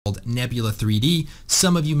called Nebula 3D.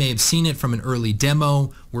 Some of you may have seen it from an early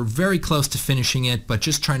demo. We're very close to finishing it, but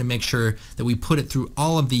just trying to make sure that we put it through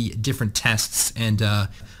all of the different tests and I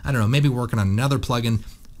don't know, maybe working on another plugin.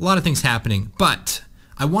 A lot of things happening, but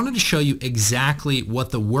I wanted to show you exactly what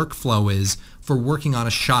the workflow is for working on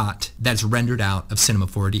a shot that's rendered out of Cinema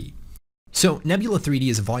 4D. So Nebula 3D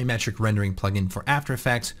is a volumetric rendering plugin for After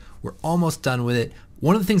Effects. We're almost done with it.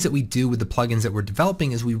 One of the things that we do with the plugins that we're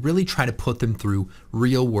developing is we really try to put them through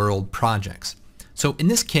real world projects. So in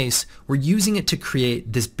this case, we're using it to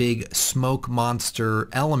create this big smoke monster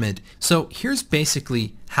element. So here's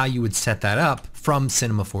basically how you would set that up from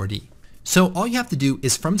Cinema 4D. So all you have to do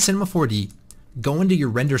is from Cinema 4D, go into your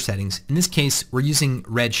render settings. In this case, we're using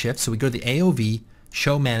Redshift. So we go to the AOV,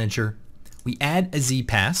 Show Manager, we add a Z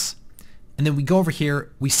pass, and then we go over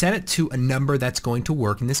here, we set it to a number that's going to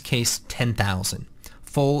work, in this case 10,000.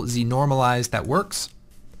 Full Z normalized, that works.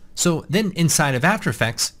 So then inside of After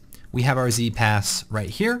Effects, we have our Z pass right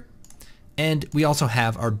here, and we also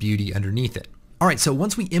have our beauty underneath it. Alright, so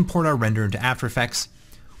once we import our render into After Effects,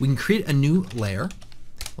 we can create a new layer.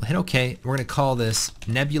 We'll hit OK. We're going to call this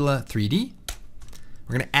Nebula 3D.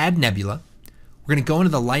 We're going to add Nebula. We're going to go into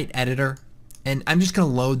the light editor, and I'm just going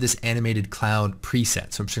to load this animated cloud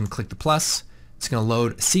preset. So I'm just going to click the plus. It's going to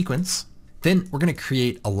load a sequence. Then we're going to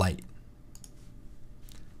create a light.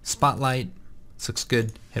 Spotlight. This looks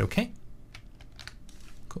good. Hit OK.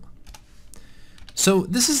 Cool. So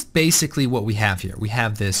this is basically what we have here. We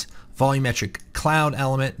have this volumetric cloud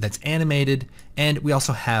element that's animated, and we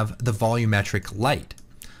also have the volumetric light.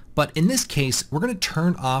 But in this case, we're going to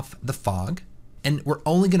turn off the fog, and we're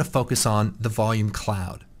only going to focus on the volume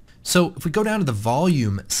cloud. So if we go down to the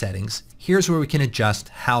volume settings, here's where we can adjust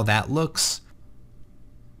how that looks.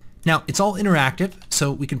 Now it's all interactive,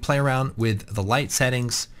 so we can play around with the light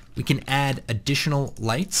settings. We can add additional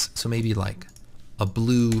lights, so maybe like a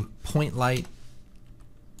blue point light.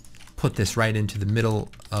 Put this right into the middle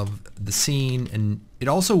of the scene, and it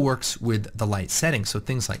also works with the light settings, so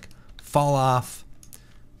things like fall off.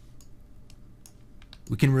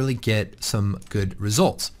 We can really get some good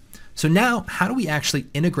results. So now, how do we actually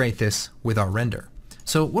integrate this with our render?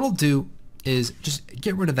 So what I'll do is just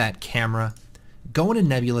get rid of that camera, go into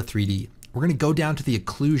Nebula 3D. We're going to go down to the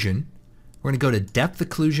occlusion. We're going to go to depth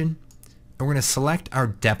occlusion, and we're going to select our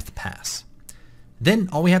depth pass. Then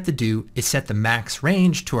all we have to do is set the max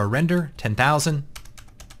range to our render, 10,000,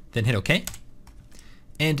 then hit OK.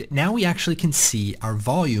 And now we actually can see our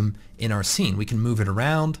volume in our scene. We can move it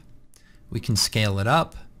around. We can scale it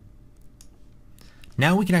up.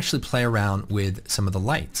 Now we can actually play around with some of the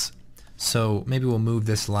lights. So maybe we'll move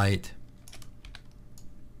this light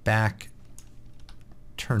back,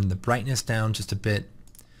 turn the brightness down just a bit.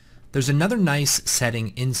 There's another nice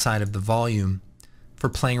setting inside of the volume for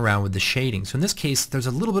playing around with the shading. So in this case, there's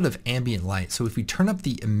a little bit of ambient light. So if we turn up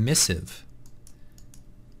the emissive,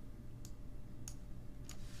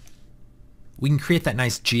 we can create that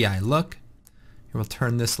nice GI look. Here we'll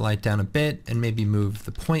turn this light down a bit and maybe move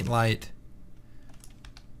the point light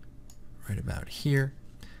right about here.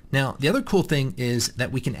 Now the other cool thing is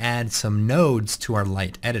that we can add some nodes to our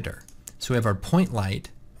light editor. So we have our point light.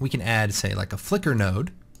 We can add, say, like a flicker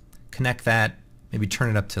node, connect that, maybe turn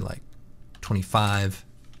it up to like 25,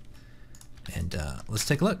 and let's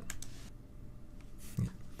take a look.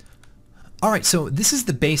 Alright, so this is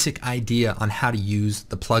the basic idea on how to use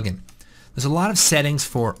the plugin. There's a lot of settings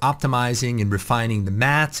for optimizing and refining the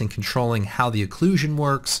mattes and controlling how the occlusion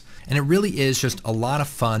works, and it really is just a lot of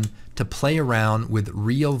fun to play around with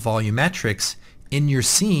real volumetrics in your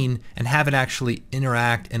scene and have it actually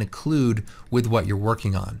interact and occlude with what you're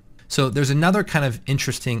working on. So there's another kind of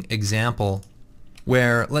interesting example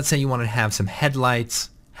where, let's say you want to have some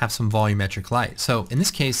headlights, have some volumetric light. So in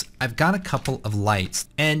this case, I've got a couple of lights,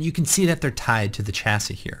 and you can see that they're tied to the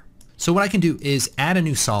chassis here. So what I can do is add a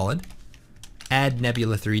new solid, add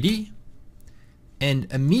Nebula 3D, and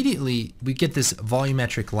immediately we get this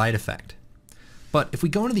volumetric light effect. But if we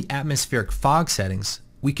go into the atmospheric fog settings,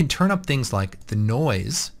 we can turn up things like the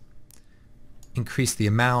noise, increase the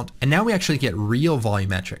amount, and now we actually get real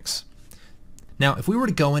volumetrics. Now if we were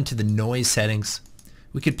to go into the noise settings,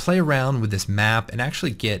 we could play around with this map and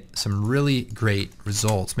actually get some really great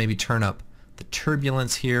results. Maybe turn up the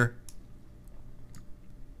turbulence here,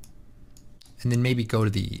 and then maybe go to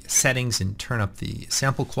the settings and turn up the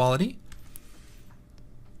sample quality.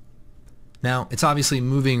 Now it's obviously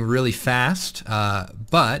moving really fast,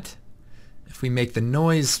 but if we make the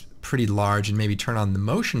noise pretty large and maybe turn on the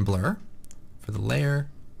motion blur for the layer,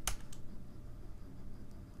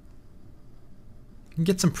 you can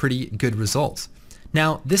get some pretty good results.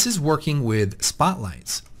 Now this is working with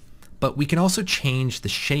spotlights, but we can also change the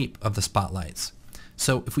shape of the spotlights.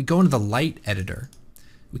 So if we go into the light editor,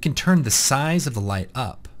 we can turn the size of the light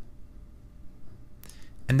up.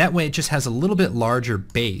 And that way it just has a little bit larger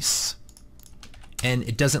base and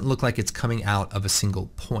it doesn't look like it's coming out of a single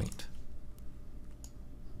point.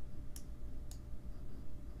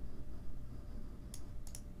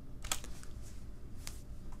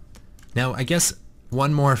 Now I guess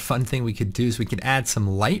one more fun thing we could do is we could add some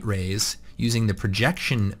light rays using the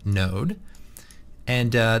projection node.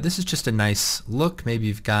 And this is just a nice look. Maybe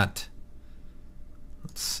you've got,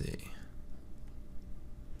 let's see,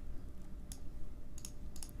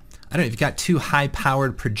 I don't know, you've got two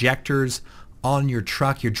high-powered projectors on your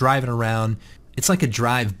truck, you're driving around. It's like a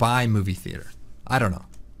drive-by movie theater. I don't know.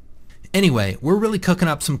 Anyway, we're really cooking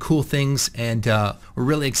up some cool things, and we're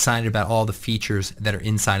really excited about all the features that are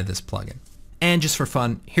inside of this plugin. And just for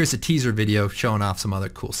fun, here's a teaser video showing off some other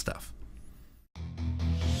cool stuff.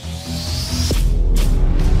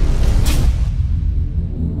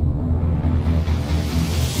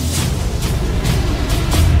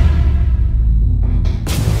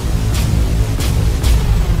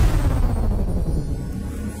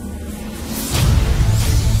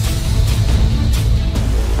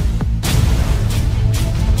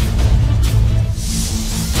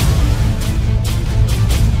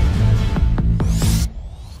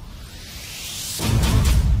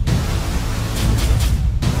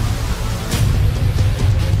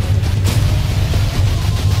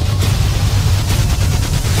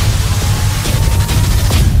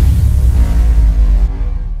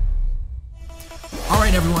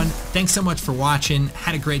 Everyone, thanks so much for watching.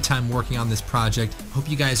 Had a great time working on this project. Hope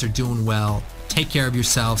you guys are doing well. Take care of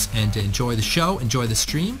yourselves and enjoy the show, enjoy the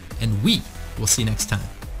stream, and we will see you next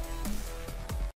time.